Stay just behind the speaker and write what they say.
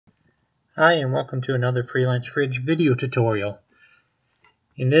Hi, and welcome to another Freelance Fridge video tutorial.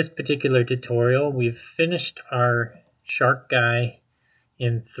 In this particular tutorial, we've finished our shark guy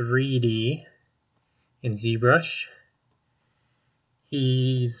in 3D in zBrush.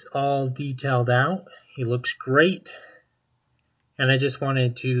 He's all detailed out. He looks great. And I just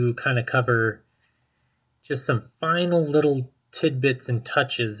wanted to kind of cover just some final little tidbits and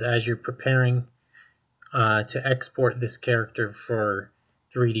touches as you're preparing to export this character for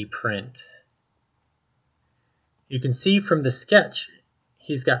 3D print. You can see from the sketch,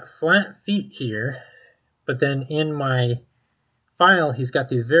 he's got flat feet here, but then in my file, he's got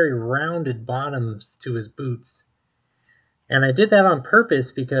these very rounded bottoms to his boots. And I did that on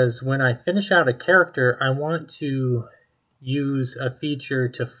purpose because when I finish out a character, I want to use a feature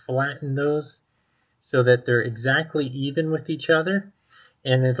to flatten those so that they're exactly even with each other.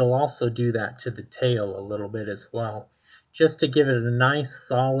 And it'll also do that to the tail a little bit as well, just to give it a nice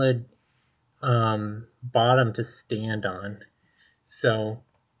solid bottom to stand on. So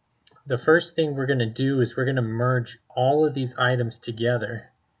the first thing we're going to do is we're going to merge all of these items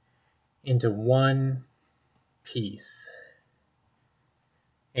together into one piece.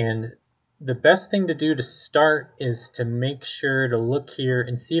 And the best thing to do to start is to make sure to look here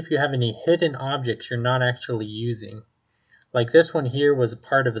and see if you have any hidden objects you're not actually using. Like this one here was a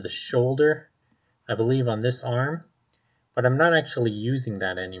part of the shoulder, I believe, on this arm, but I'm not actually using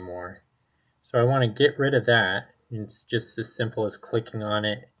that anymore. So I want to get rid of that. It's just as simple as clicking on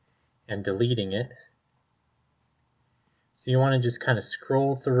it and deleting it. So you want to just kind of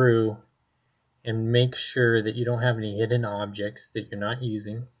scroll through and make sure that you don't have any hidden objects that you're not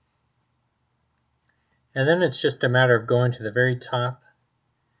using. And then it's just a matter of going to the very top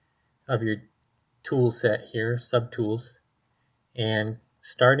of your tool set here, subtools, and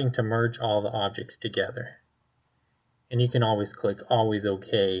starting to merge all the objects together. And you can always click always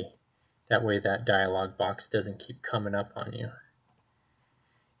OK. That way that dialog box doesn't keep coming up on you.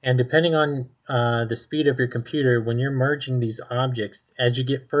 And depending on the speed of your computer, when you're merging these objects, as you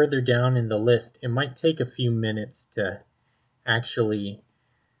get further down in the list, it might take a few minutes to actually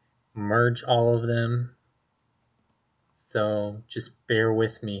merge all of them. So just bear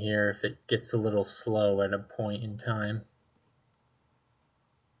with me here if it gets a little slow at a point in time.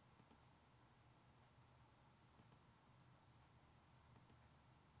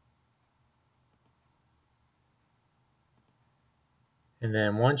 And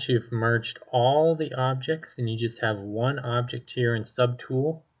then once you've merged all the objects and you just have one object here in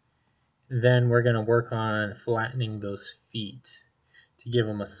Subtool, then we're going to work on flattening those feet to give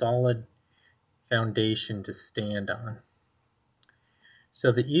them a solid foundation to stand on.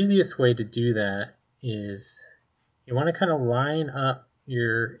 So the easiest way to do that is you want to kind of line up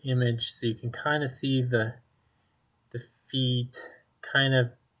your image so you can kind of see the feet, kind of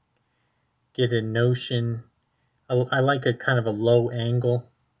get a notion. I like a kind of a low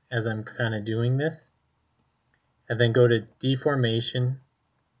angle as I'm kind of doing this. And then go to deformation,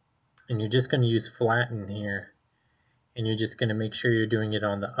 and you're just going to use flatten here. And you're just going to make sure you're doing it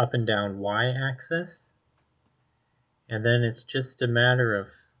on the up and down y-axis. And then it's just a matter of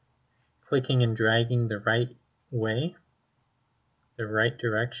clicking and dragging the right way, the right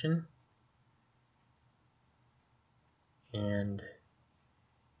direction. And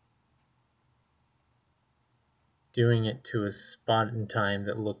doing it to a spot in time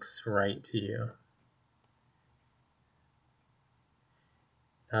that looks right to you.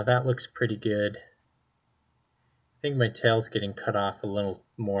 Now that looks pretty good. I think my tail's getting cut off a little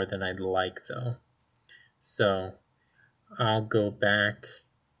more than I'd like though. So I'll go back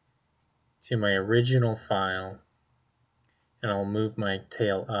to my original file and I'll move my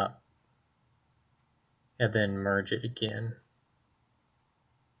tail up and then merge it again.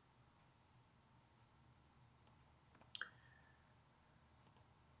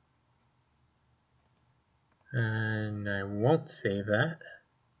 And I won't save that.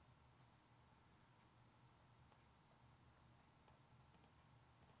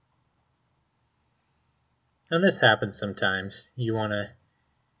 And this happens sometimes. You want to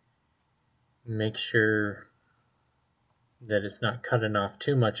make sure that it's not cutting off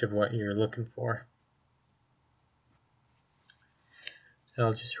too much of what you're looking for. So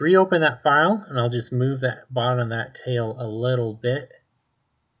I'll just reopen that file and I'll just move that bottom of that tail a little bit.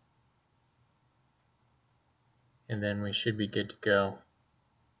 And then we should be good to go.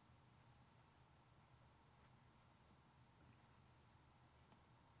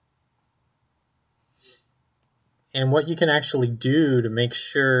 And what you can actually do to make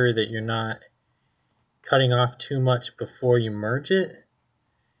sure that you're not cutting off too much before you merge it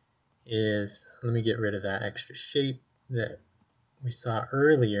is, let me get rid of that extra shape that we saw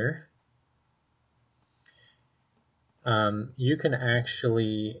earlier. You can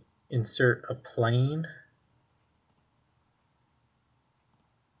actually insert a plane.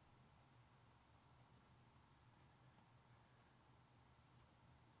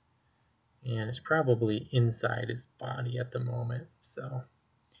 And it's probably inside his body at the moment. So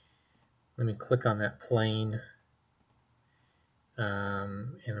let me click on that plane.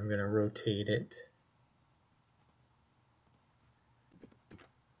 And I'm going to rotate it.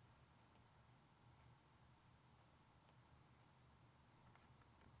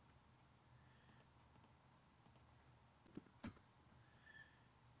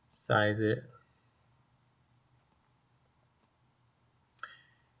 Size it.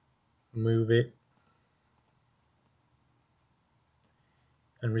 Move it.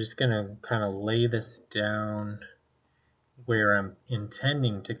 I'm just going to kind of lay this down where I'm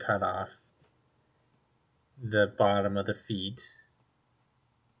intending to cut off the bottom of the feet,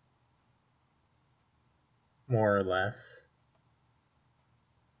 more or less.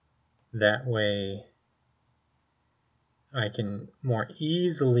 That way I can more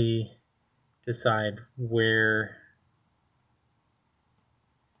easily decide where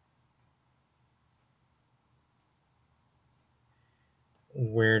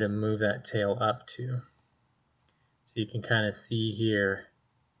to move that tail up to. So you can kind of see here,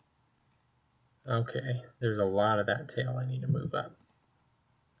 okay, there's a lot of that tail I need to move up.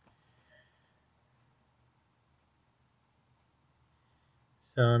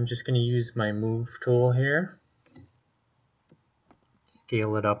 So I'm just going to use my move tool here,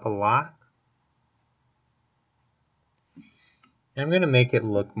 scale it up a lot. And I'm going to make it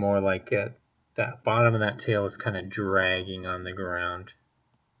look more like that bottom of that tail is kind of dragging on the ground.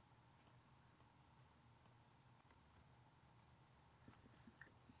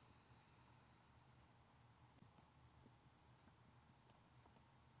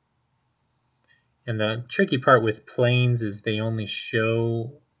 And the tricky part with planes is they only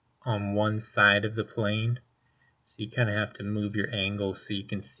show on one side of the plane. So you kind of have to move your angle so you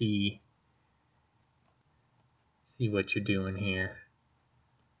can see what you're doing here.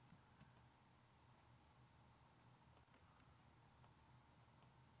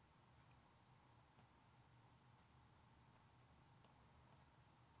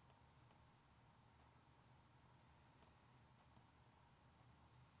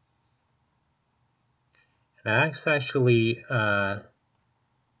 And that's actually, I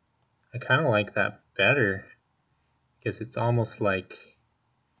kind of like that better because it's almost like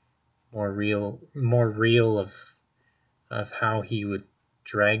more real of how he would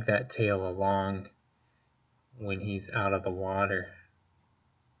drag that tail along when he's out of the water.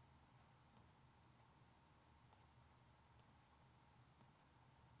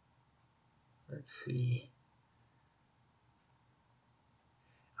 Let's see.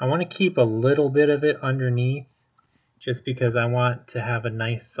 I want to keep a little bit of it underneath just because I want to have a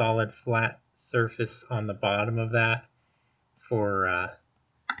nice solid flat surface on the bottom of that for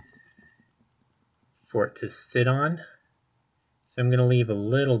it to sit on. So I'm going to leave a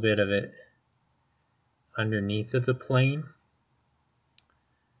little bit of it underneath of the plane.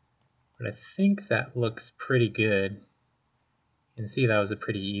 But I think that looks pretty good. You can see that was a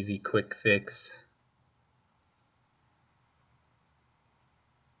pretty easy, quick fix.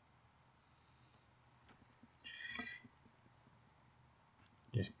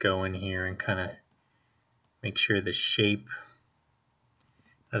 Just go in here and kind of make sure the shape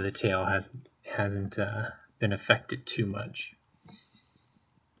of the tail hasn't been affected too much.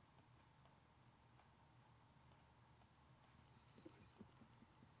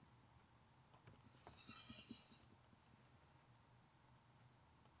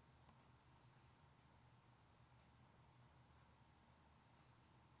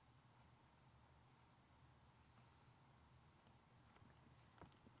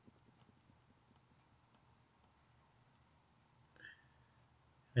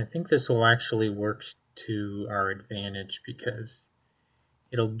 I think this will actually work to our advantage because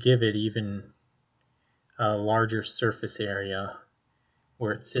it'll give it even a larger surface area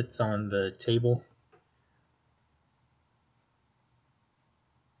where it sits on the table.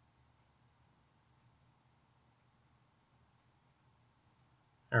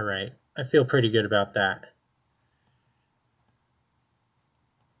 Alright, I feel pretty good about that.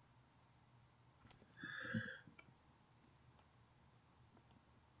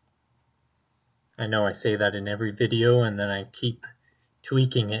 I know I say that in every video and then I keep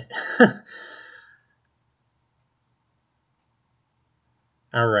tweaking it.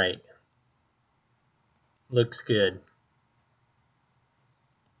 Alright, looks good.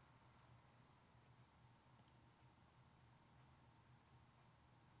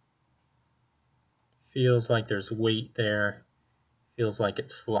 feels like there's weight there. Feels like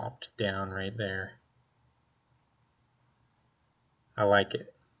it's flopped down right there. I like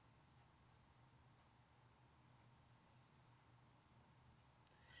it.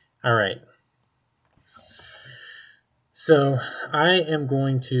 All right. So I am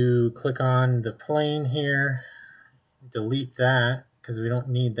going to click on the plane here, delete that because we don't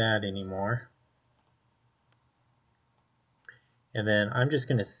need that anymore. And then I'm just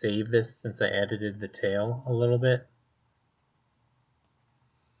going to save this since I edited the tail a little bit.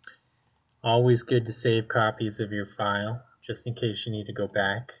 Always good to save copies of your file just in case you need to go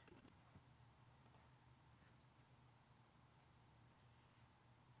back.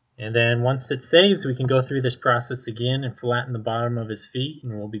 And then once it saves, we can go through this process again and flatten the bottom of his feet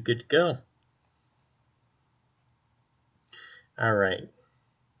and we'll be good to go. Alright,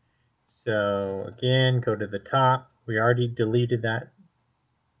 so again, go to the top. We already deleted that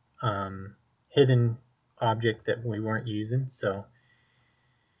hidden object that we weren't using, so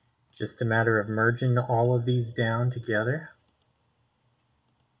just a matter of merging all of these down together.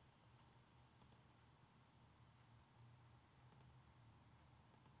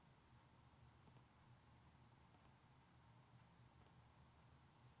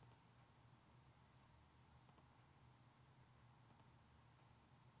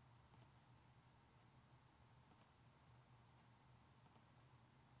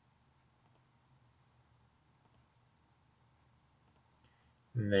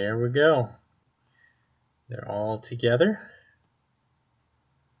 And there we go. They're all together.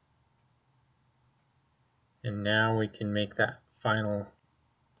 And now we can make that final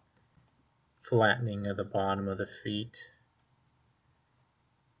flattening of the bottom of the feet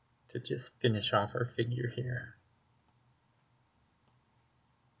to just finish off our figure here.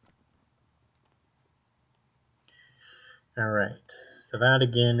 Alright, so that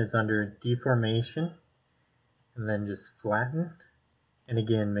again is under deformation and then just flatten. And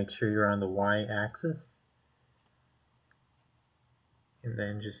again, make sure you're on the y-axis. And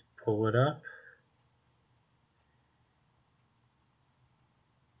then just pull it up.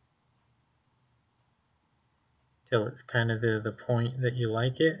 Till it's kind of the point that you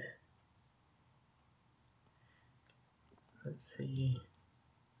like it. Let's see.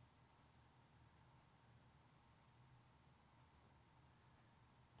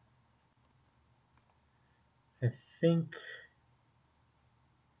 I think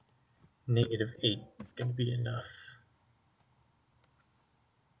 -8 is going to be enough.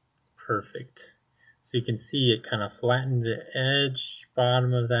 Perfect. So you can see it kind of flattened the edge,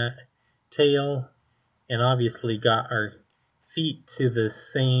 bottom of that tail, and obviously got our feet to the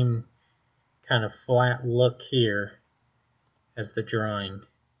same kind of flat look here as the drawing.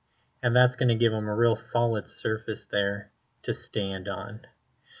 And that's going to give them a real solid surface there to stand on.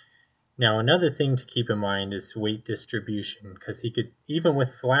 Now another thing to keep in mind is weight distribution, because he could, even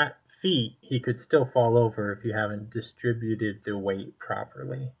with flat feet, he could still fall over if you haven't distributed the weight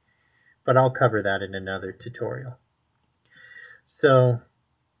properly. But I'll cover that in another tutorial. So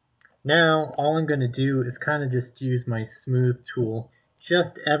now all I'm going to do is kind of just use my smooth tool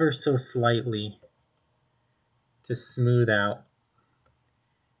just ever so slightly to smooth out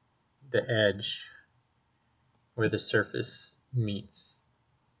the edge where the surface meets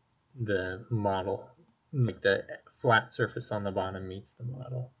the model, like the flat surface on the bottom meets the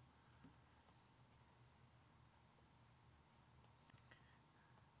model.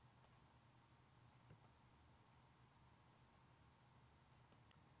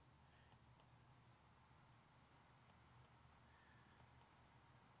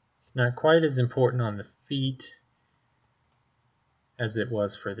 It's not quite as important on the feet as it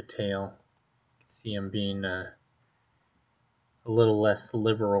was for the tail. You can see I'm being a little less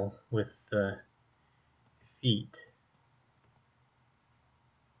liberal with the feet.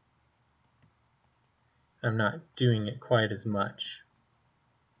 I'm not doing it quite as much.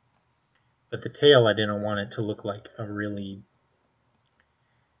 But the tail, I didn't want it to look like a really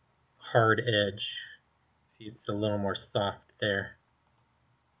hard edge. See, it's a little more soft there.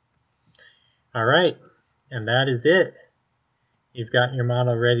 Alright, and that is it. You've got your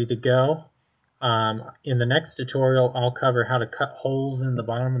model ready to go. In the next tutorial, I'll cover how to cut holes in the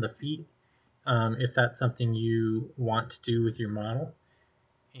bottom of the feet, if that's something you want to do with your model.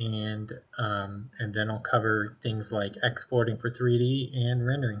 And then I'll cover things like exporting for 3D and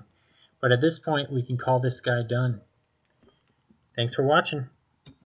rendering. But at this point, we can call this guy done. Thanks for watching.